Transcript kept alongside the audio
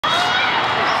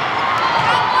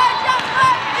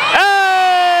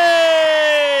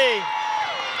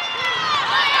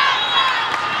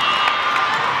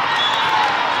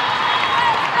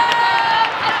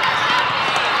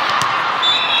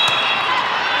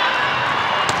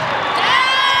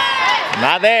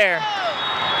Not there.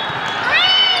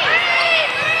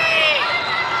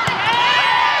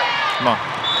 Come on.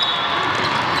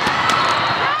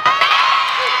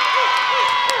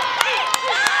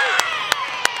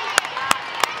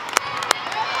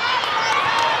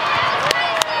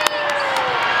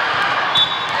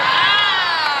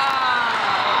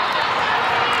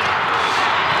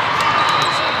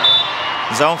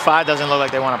 Zone 5 doesn't look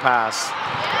like they want to pass.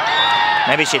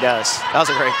 Maybe she does. That was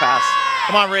a great pass.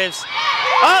 Come on, Rivs.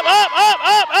 Up, up, up,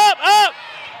 up, up, up.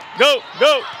 Go,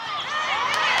 go.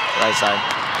 Right side.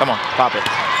 Come on, pop it.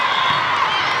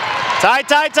 Tight,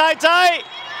 tight, tight, tight.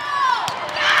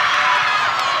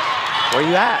 Where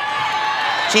you at?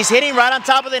 She's hitting right on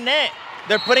top of the net.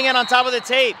 They're putting it on top of the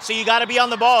tape, so you got to be on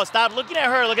the ball. Stop looking at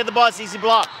her. Look at the ball. It's easy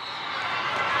block.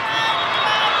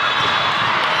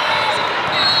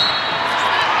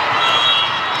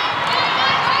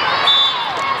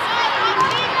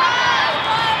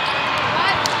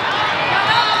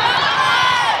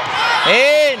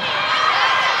 In.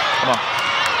 Come on.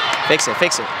 Fix it,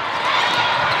 fix it.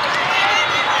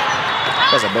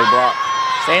 That's a big block.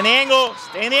 Stay in the angle.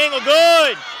 Stay in the angle.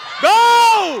 Good.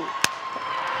 Go!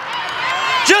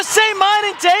 Just say mine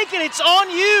and take it. It's on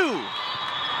you.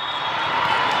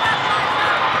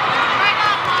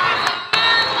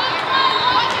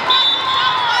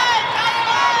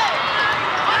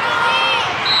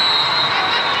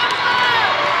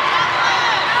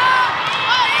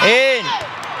 In.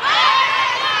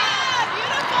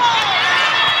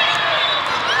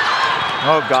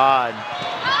 Oh, God.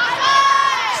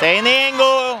 Stay in the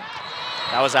angle.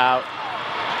 That was out.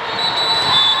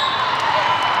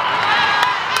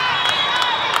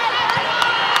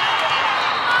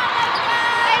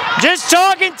 Just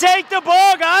talk and take the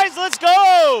ball, guys. Let's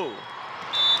go.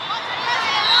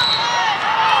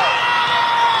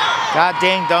 God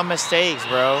dang dumb mistakes,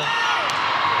 bro.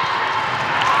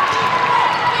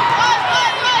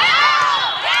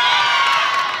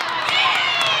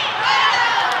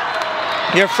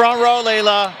 Your front row,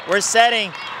 Layla. We're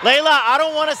setting. Layla, I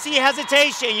don't want to see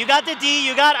hesitation. You got the D,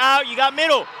 you got out, you got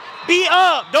middle. Be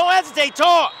up. Don't hesitate.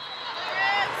 Talk.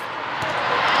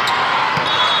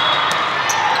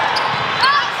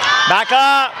 Back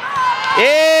up.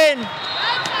 In.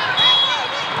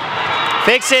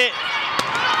 Fix it.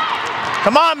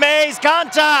 Come on, Maze.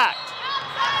 Contact.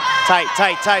 Tight,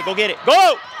 tight, tight. Go get it.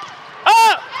 Go.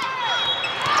 Up.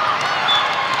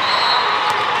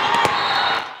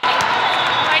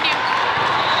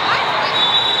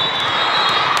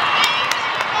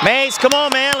 Mace, come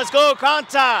on, man. Let's go.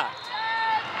 Contact.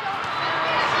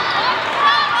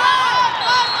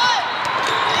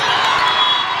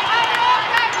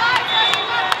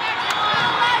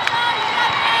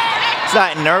 It's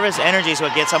that nervous energy is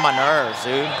what gets on my nerves,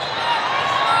 dude.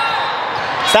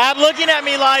 Stop looking at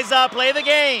me, Liza. Play the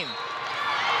game.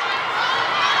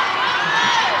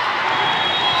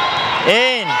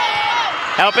 In.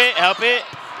 Help it, help it.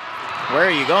 Where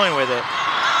are you going with it?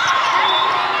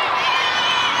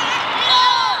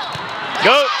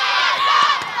 Go.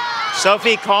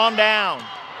 Sophie, calm down.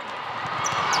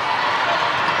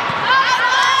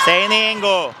 Stay in the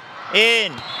angle.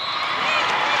 In.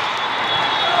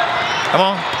 Come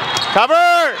on. Cover.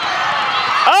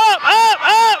 Up, up,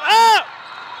 up, up.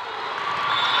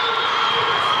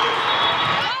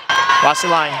 Watch the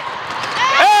line.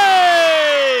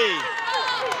 Hey!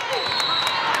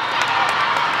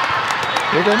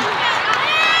 You're good.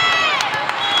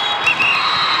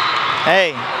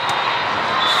 Hey.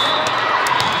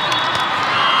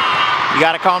 You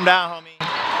got to calm down,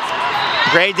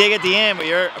 homie. Great dig at the end, but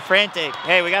you're frantic.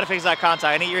 Hey, we got to fix that contact.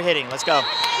 I need your hitting. Let's go.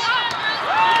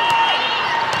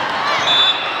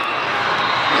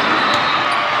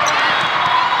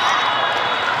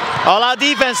 All out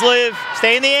defense, Liv.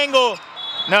 Stay in the angle.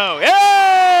 No.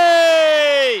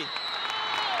 Hey!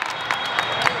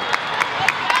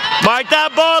 Mark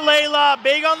that ball, Layla.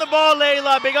 Big on the ball,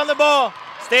 Layla. Big on the ball.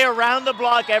 Stay around the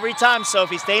block every time,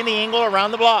 Sophie. Stay in the angle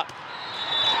around the block.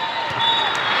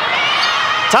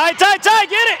 Tight, tight, tight.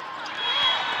 Get it.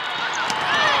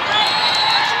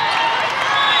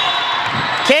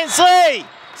 Kinsley,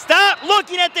 stop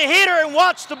looking at the hitter and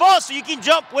watch the ball so you can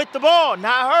jump with the ball,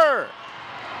 not her.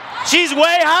 She's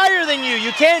way higher than you.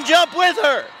 You can't jump with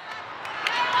her.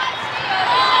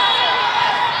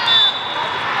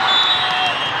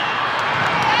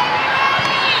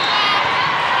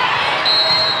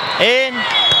 In.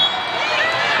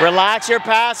 Relax your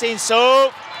passing,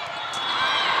 Soap.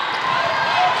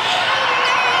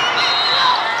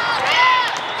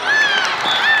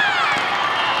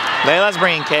 Layla's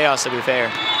bringing chaos, to be fair.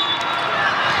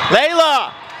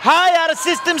 Layla, high out of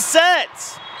system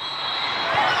sets.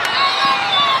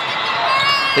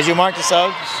 Did you mark the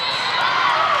subs?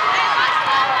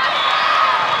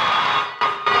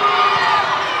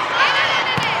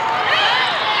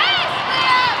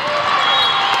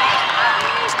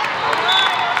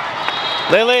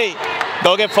 Lily,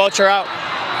 go get Fulcher out.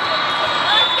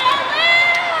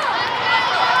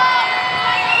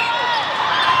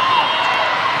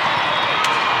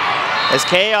 It's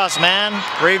chaos, man.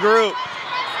 Regroup.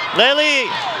 Lily,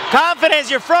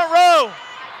 confidence, your front row.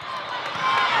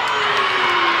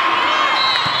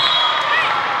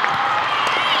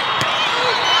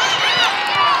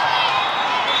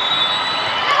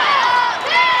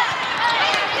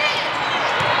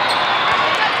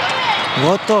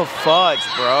 What the fudge,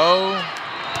 bro?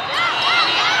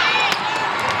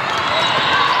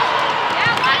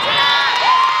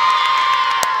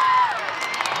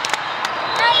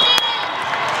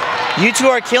 You two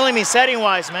are killing me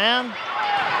setting-wise, man.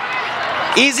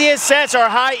 Easiest sets are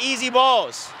high, easy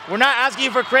balls. We're not asking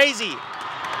you for crazy.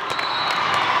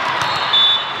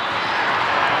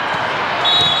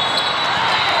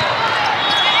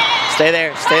 Stay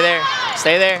there, stay there,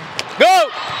 stay there. Go!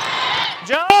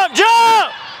 Jump,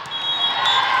 jump!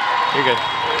 You're good.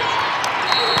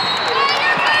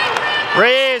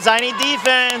 Riz, I need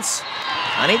defense.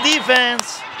 I need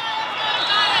defense.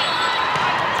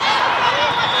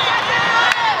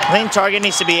 I think target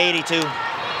needs to be 82.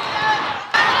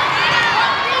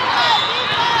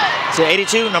 Is it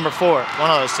 82? Number 4. One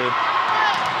of those two.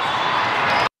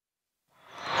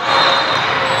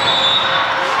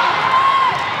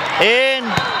 In.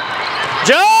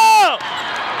 Jump!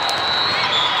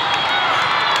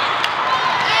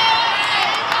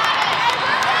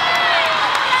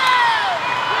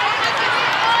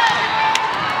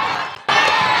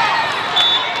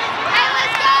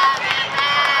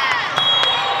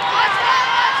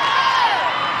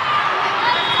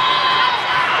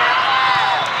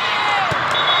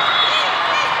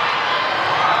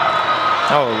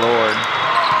 Oh, Lord.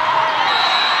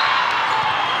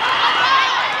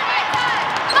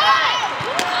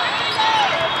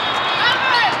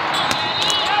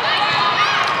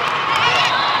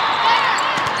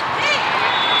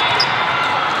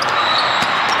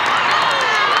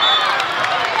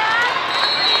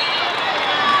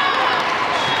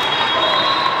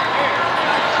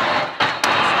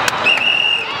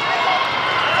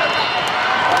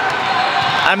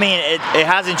 I mean, it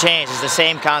hasn't changed. It's the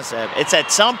same concept. It's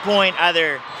at some point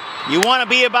either you want to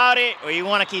be about it or you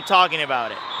want to keep talking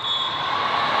about it.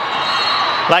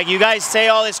 Like you guys say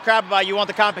all this crap about you want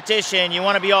the competition, you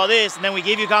want to be all this, and then we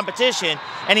give you competition,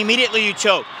 and immediately you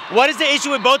choke. What is the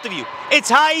issue with both of you? It's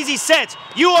high, easy sets.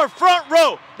 You are front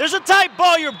row. There's a tight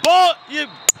ball. Your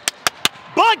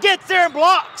butt gets there and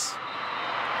blocks.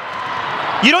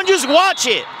 You don't just watch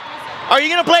it. Are you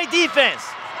going to play defense?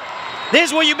 This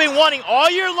is what you've been wanting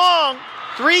all year long,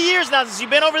 3 years now since you've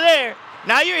been over there.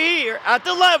 Now you're here at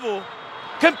the level.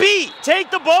 Compete,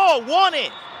 take the ball, want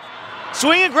it.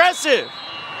 Swing aggressive,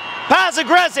 pass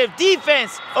aggressive,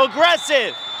 defense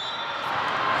aggressive.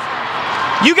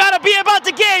 You gotta be about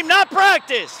the game, not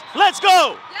practice. Let's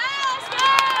go.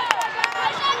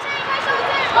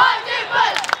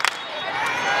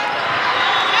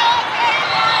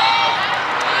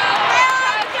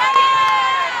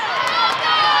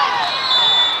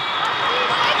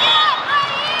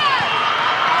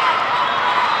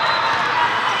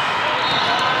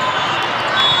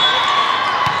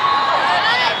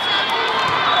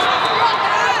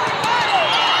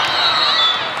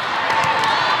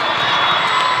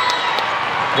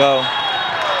 Go.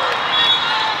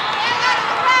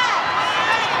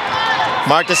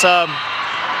 Mark the sub.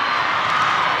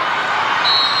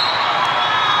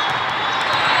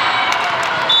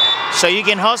 So you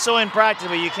can hustle in practice,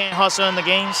 but you can't hustle in the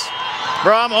games?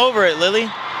 Bro, I'm over it, Lily.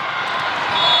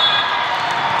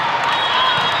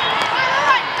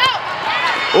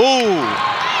 Ooh.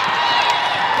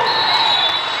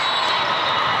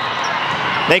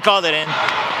 They called it in,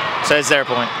 so it's their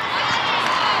point.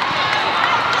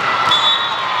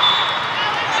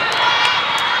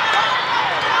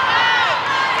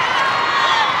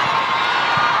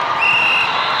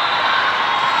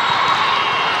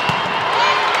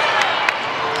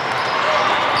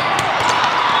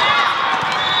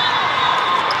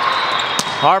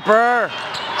 Harper.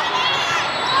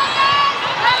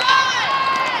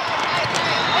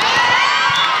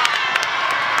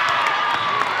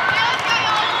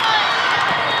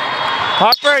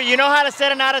 Harper, you know how to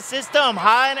set an out of system,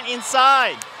 high and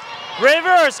inside.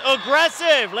 Rivers,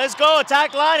 aggressive. Let's go.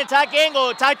 Attack line, attack angle,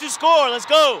 attack to score. Let's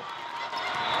go.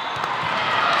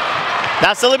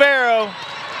 That's the libero.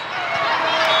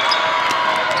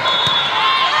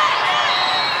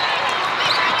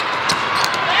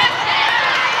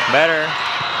 Better.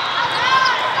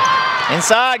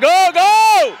 Inside. Go,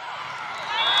 go!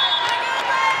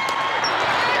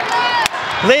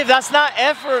 Liv, that's not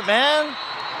effort, man.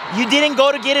 You didn't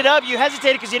go to get it up. You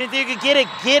hesitated because you didn't think you could get it.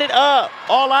 Get it up.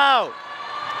 All out.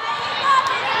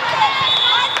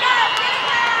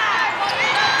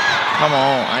 Come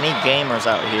on. I need gamers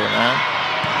out here, man.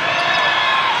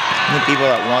 I need people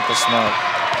that want the smoke.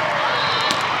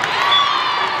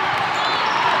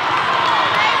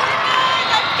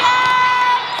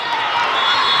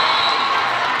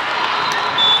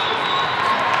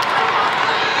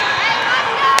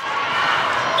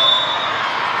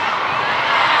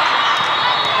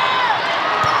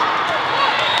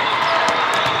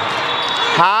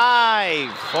 High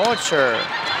Vulture.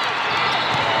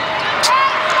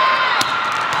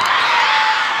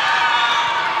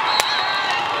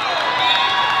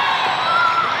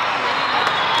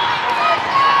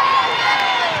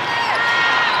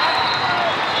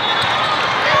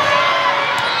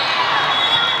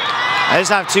 I just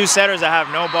have two setters that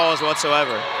have no balls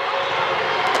whatsoever.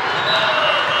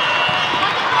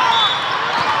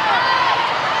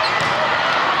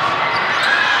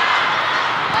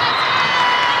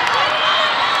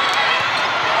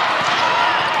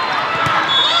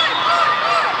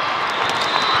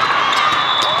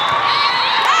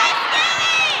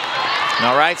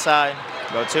 No right side.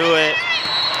 Go to it.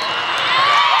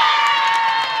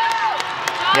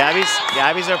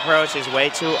 Gabby's approach is way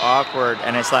too awkward,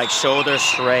 and it's like shoulder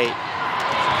straight.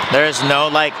 There's no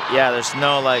like, there's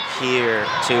no like here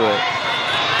to it.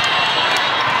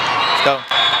 Let's go.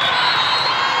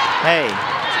 Hey,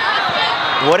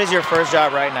 what is your first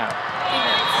job right now?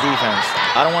 Defense.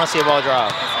 I don't want to see a ball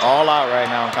drop. All out right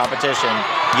now in competition.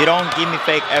 You don't give me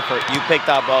fake effort. You pick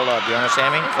that ball up. You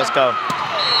understand me? Let's go.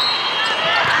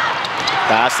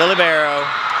 Pass the libero.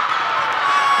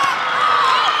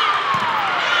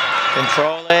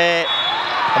 Control it.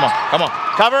 Come on, come on.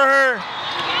 Cover her.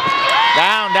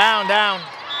 Down, down, down.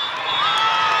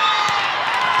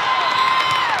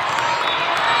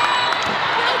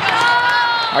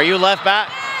 Are you left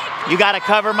back? You got to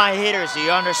cover my hitters. Do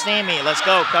you understand me? Let's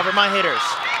go. Cover my hitters.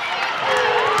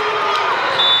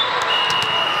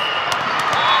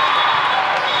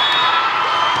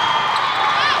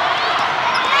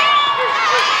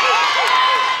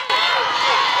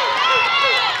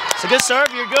 It's a good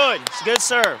serve, you're good. It's a good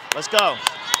serve. Let's go.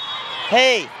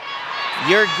 Hey,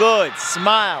 you're good.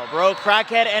 Smile, bro.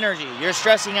 Crackhead energy. You're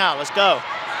stressing out. Let's go.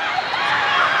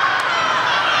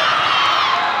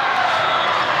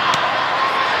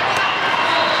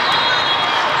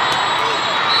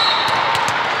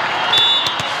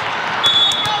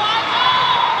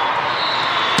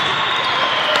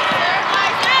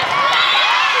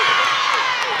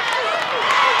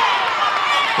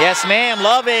 Yes, ma'am.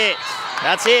 Love it.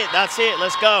 That's it. That's it.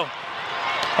 Let's go.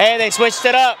 Hey, they switched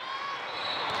it up.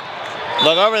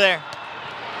 Look over there.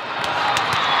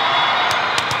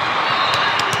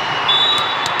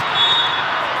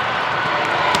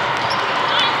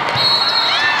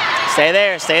 Stay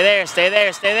there. Stay there. Stay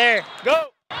there. Stay there. Go.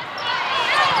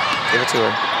 Give it to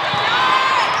her.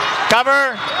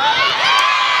 Cover.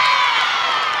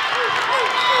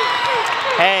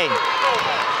 Hey.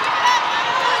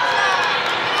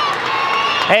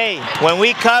 Hey, when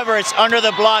we cover, it's under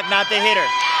the block, not the hitter.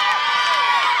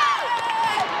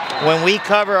 When we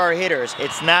cover our hitters,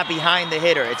 it's not behind the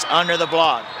hitter, it's under the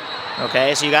block.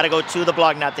 Okay, so you got to go to the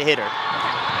block, not the hitter.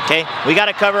 Okay, we got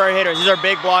to cover our hitters. These are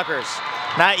big blockers.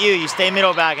 Not you, you stay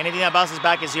middle back. Anything that bounces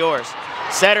back is yours.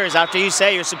 Setters, after you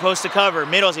set, you're supposed to cover.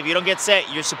 Middles, if you don't get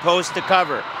set, you're supposed to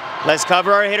cover. Let's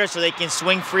cover our hitters so they can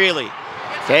swing freely.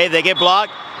 Okay, if they get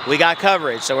blocked, we got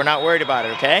coverage, so we're not worried about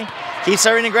it, okay? Keep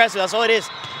serving aggressive, that's all it is.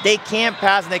 They can't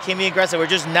pass and they can't be aggressive. We're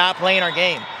just not playing our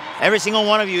game. Every single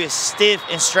one of you is stiff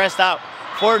and stressed out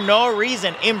for no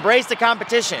reason. Embrace the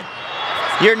competition.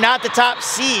 You're not the top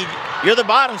seed, you're the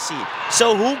bottom seed.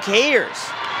 So who cares?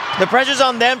 The pressure's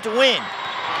on them to win.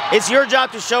 It's your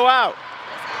job to show out.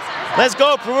 Let's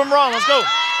go, prove them wrong, let's go.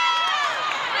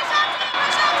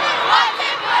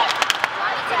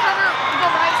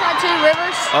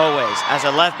 Rivers? Always. As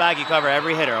a left back, you cover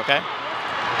every hitter, okay?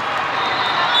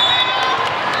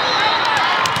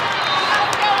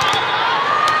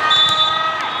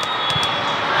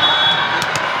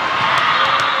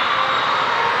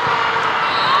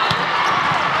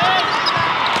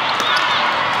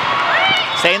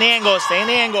 Stay in the angle, stay in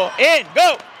the angle. In,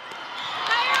 go!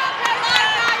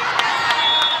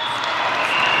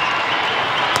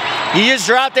 You just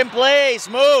dropped in place.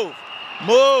 Move,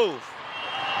 move.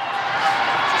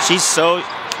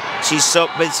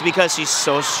 But it's because she's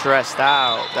so stressed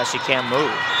out that she can't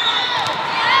move.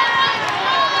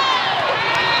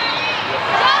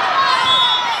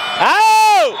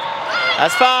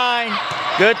 That's fine.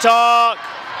 Good talk.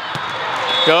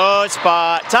 Good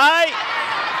spot. Tight.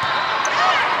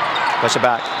 Push it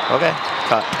back. Okay.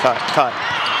 Cut, cut, cut.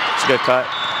 It's a good cut.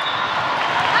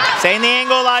 Stay in the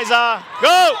angle, Liza.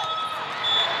 Go!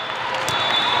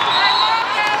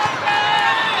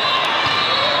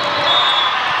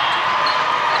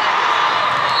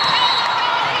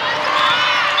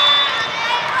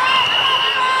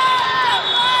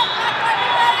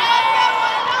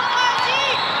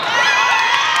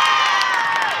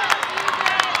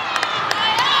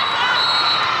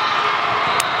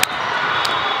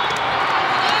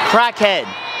 Crackhead,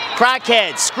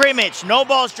 crackhead, scrimmage, no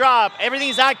balls drop,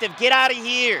 everything's active, get out of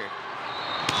here.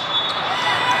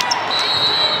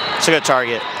 It's a good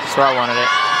target, that's where I wanted it.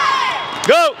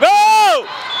 Go, go!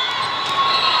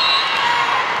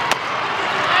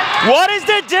 What is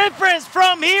the difference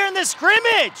from here in the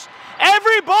scrimmage?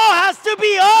 Every ball has to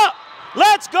be up.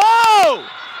 Let's go!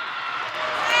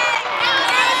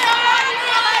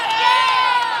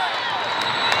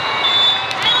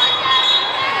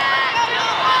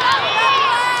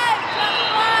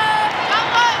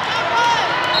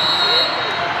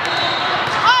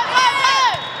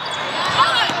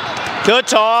 Good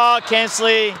talk,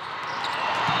 Kensley.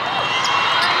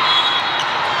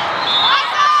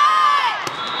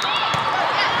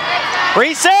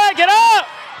 Reset, get up!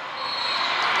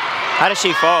 How did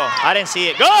she fall? I didn't see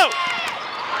it. Go!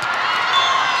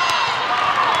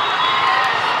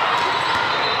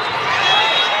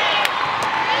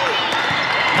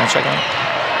 Can I check on it?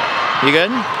 You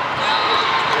good?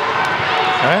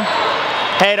 All right.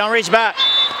 Hey, don't reach back.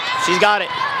 She's got it.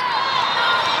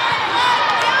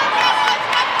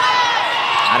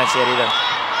 I didn't see it either.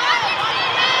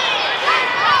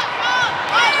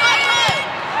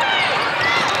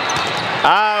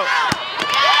 Out.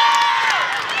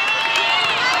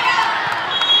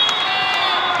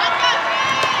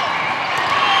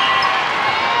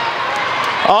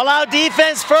 All out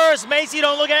defense first. Macy,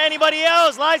 don't look at anybody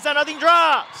else. Liza, nothing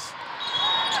drops.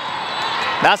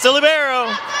 That's the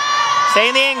libero. Stay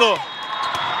in the angle.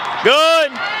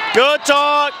 Good. Good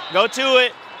talk. Go to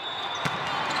it.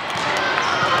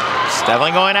 It's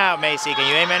definitely going out, Macy. Can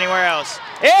you aim anywhere else?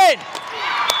 In!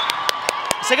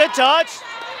 It's a good touch.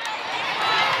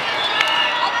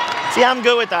 See, I'm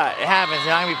good with that. It happens. It's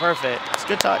not going to be perfect. It's a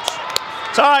good touch.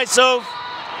 It's all right, Soph.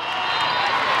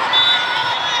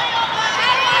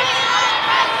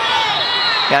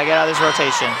 Gotta get out of this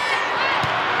rotation.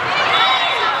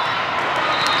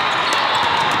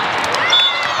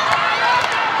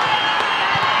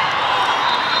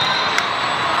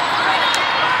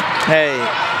 Hey,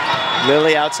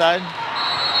 Lily outside.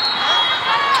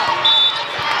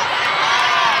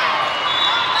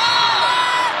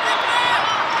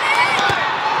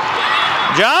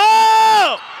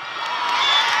 Jump!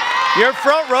 You're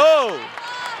front row.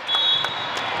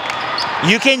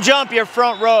 You can jump your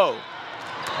front row.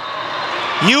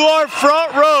 You are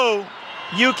front row.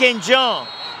 You can jump.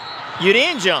 You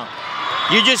didn't jump.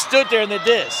 You just stood there in the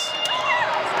disc.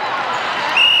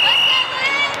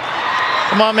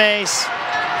 Come on, Mace.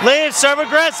 Live, serve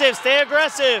aggressive, stay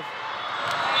aggressive.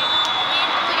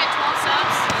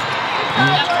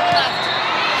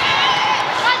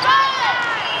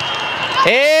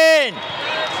 In.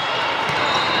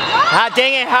 Ah,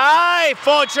 dang it, high,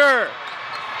 Fulcher.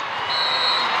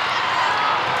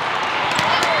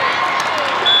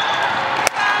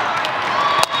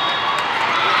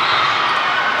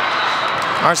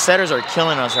 Our setters are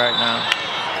killing us right now.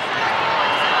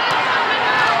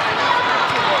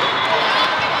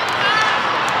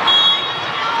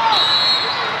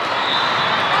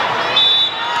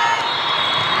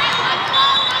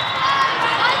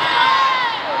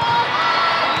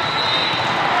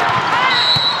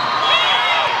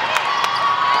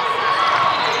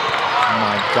 Oh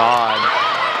my God.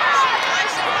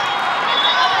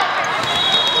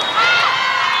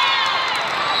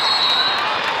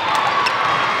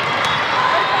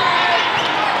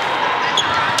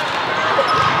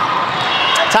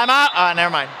 Time out.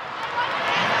 Never mind.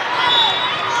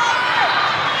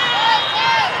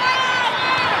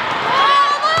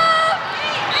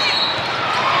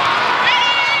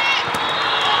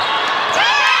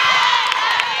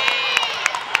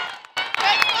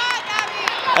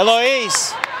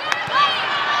 Eloise.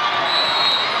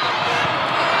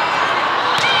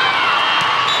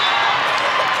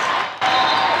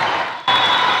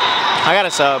 I got a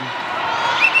sub. Wait, so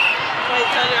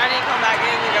I didn't come back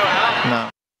in and go out? No.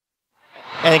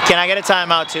 And can I get a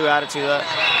timeout too? Add it to that.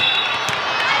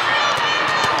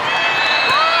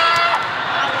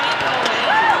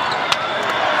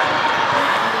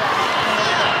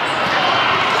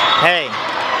 Hey,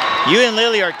 You and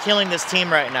Lily are killing this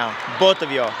team right now, both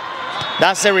of y'all.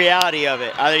 That's the reality of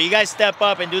it. Either you guys step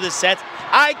up and do the sets.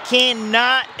 I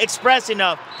cannot express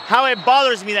enough how it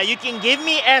bothers me that you can give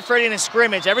me effort in a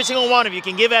scrimmage. Every single one of you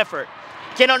can give effort.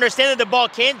 Can understand that the ball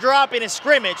can't drop in a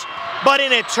scrimmage, but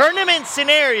in a tournament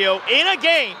scenario, in a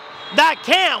game that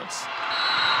counts,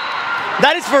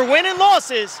 that is for win and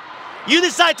losses, you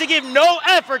decide to give no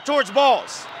effort towards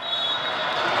balls.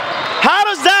 How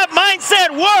does that mindset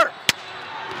work?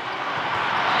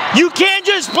 You can't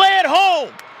just play at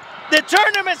home. The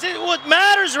tournament is what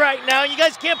matters right now. You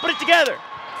guys can't put it together.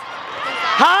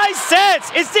 High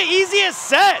sets. It's the easiest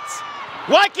sets.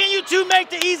 Why can't you two make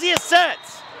the easiest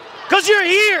sets? Because you're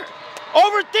here,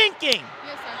 overthinking,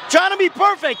 trying to be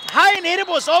perfect. High and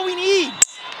hittable is all we need.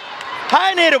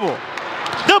 High and hittable.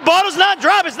 The ball does not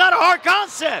drop. It's not a hard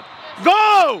concept.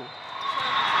 Go.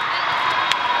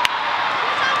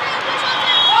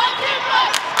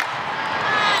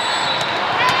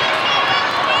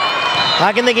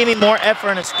 How can they give me more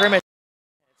effort in a scrimmage?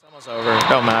 It's almost over.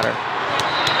 Don't matter.